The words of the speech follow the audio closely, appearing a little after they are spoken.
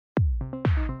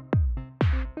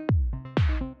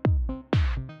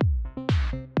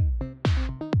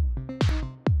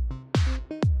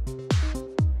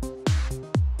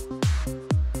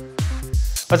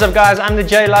What's up guys, I'm the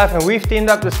Jaylife and we've teamed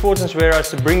up with Sports and Swearhouse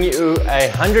to bring you a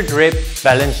 100 rep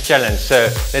balance challenge. So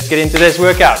let's get into this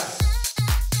workout.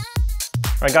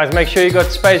 Alright guys, make sure you got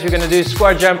space. We're going to do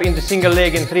squat jump into single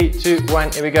leg in 3, 2,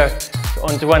 1, here we go. So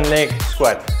onto one leg,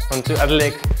 squat, onto other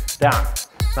leg, down.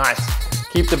 Nice.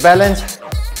 Keep the balance.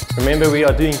 Remember we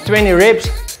are doing 20 reps.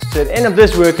 So at the end of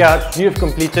this workout, you've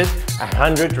completed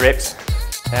 100 reps.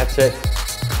 That's it.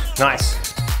 Nice.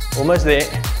 Almost there.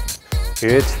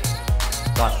 Good.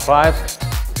 Last 5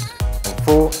 and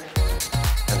 4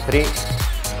 and 3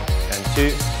 and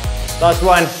 2. Last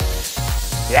one.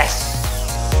 Yes.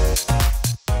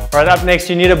 Right, up next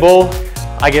you need a ball.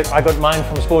 I got mine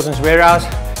from Sports and Swearhouse.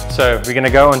 So we're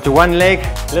gonna go onto one leg,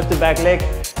 lift the back leg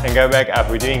and go back up.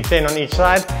 We're doing 10 on each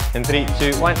side. In 3,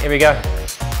 2, 1. Here we go.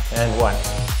 And 1.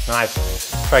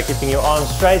 Nice. Try keeping your arms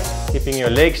straight, keeping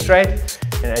your legs straight.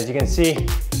 And as you can see,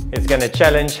 it's gonna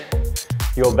challenge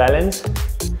your balance.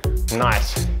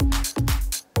 Nice.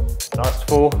 Last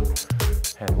 4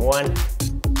 and 1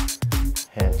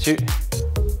 and 2.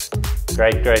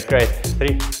 Great, great, great.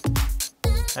 3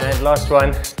 and last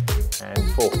 1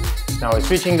 and 4. Now we're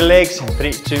switching the legs.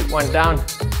 3, 2, 1 down.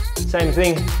 Same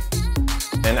thing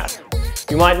and up.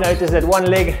 You might notice that one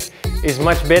leg is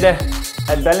much better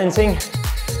at balancing,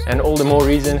 and all the more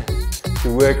reason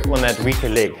to work on that weaker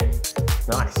leg.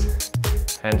 Nice.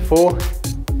 And 4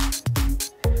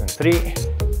 and 3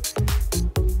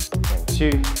 and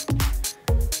 2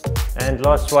 and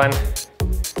last one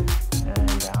and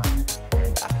down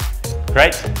and up.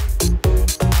 Great.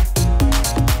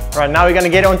 Right, now we're going to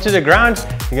get onto the ground.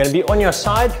 You're going to be on your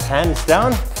side, hands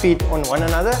down, feet on one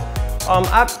another, arm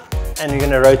up, and you're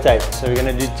going to rotate. So we're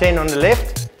going to do 10 on the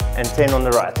left and 10 on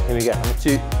the right. Here we go. Number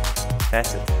 2.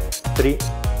 That's it. 3.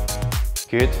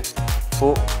 Good.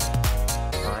 4.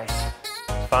 Nice.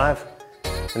 5.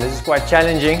 And this is quite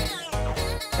challenging.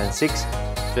 And 6.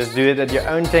 Just do it at your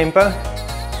own tempo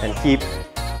and keep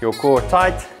your core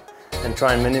tight and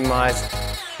try and minimize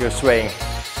your swaying.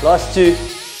 Last 2.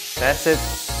 That's it.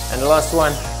 And the last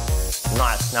one.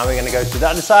 Nice. Now we're going to go to the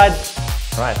other side.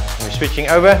 Right. We're switching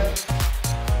over.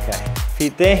 Okay.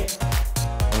 Feet there.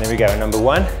 And there we go. Number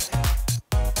 1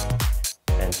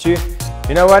 and 2.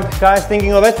 You know what, guys,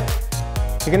 thinking of it,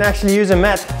 you can actually use a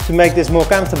mat to make this more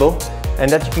comfortable, and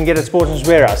that you can get at Sports and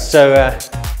Swearhouse. So,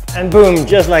 and boom,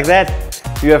 just like that,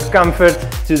 you have comfort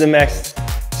to the max.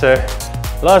 So,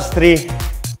 last 3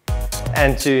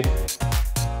 and 2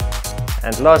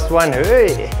 and last 1,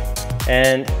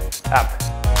 and up.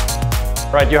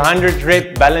 Right, your 100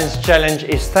 rep balance challenge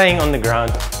is staying on the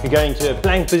ground. You're going to a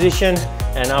plank position,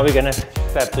 and now we're gonna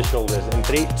tap the shoulders. In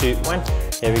 3, 2, 1.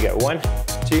 Here we go. 1,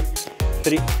 2,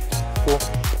 3, 4.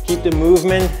 Keep the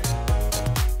movement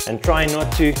and try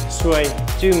not to sway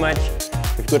too much.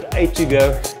 We've got 8 to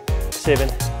go. 7,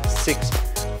 6,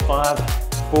 5,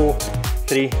 4,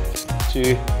 3,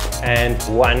 2, and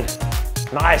 1.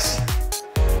 Nice.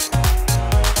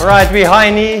 All right, we high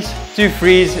knees to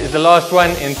freeze is the last one.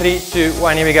 In 3, 2,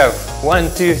 1. Here we go. 1,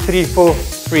 2, 3, 4.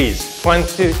 Freeze. 1,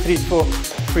 2, 3, 4.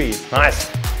 Freeze. Nice.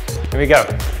 Here we go.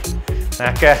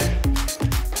 Lekker.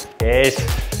 Yes.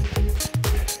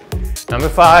 Number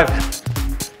 5,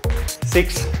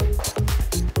 6,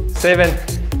 7,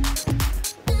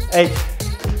 8,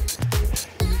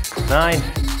 9.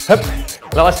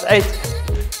 Hup. Last 8.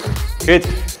 Good.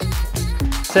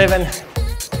 7,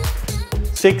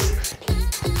 6,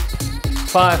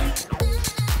 5,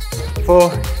 4,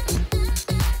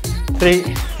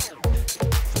 3,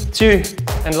 2,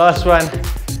 and last one.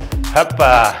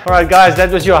 Hoppa. Alright guys,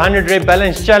 that was your 100 rep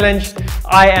balance challenge.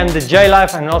 I am the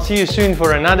Jaylife and I'll see you soon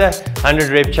for another 100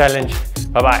 rep challenge.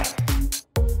 Bye bye.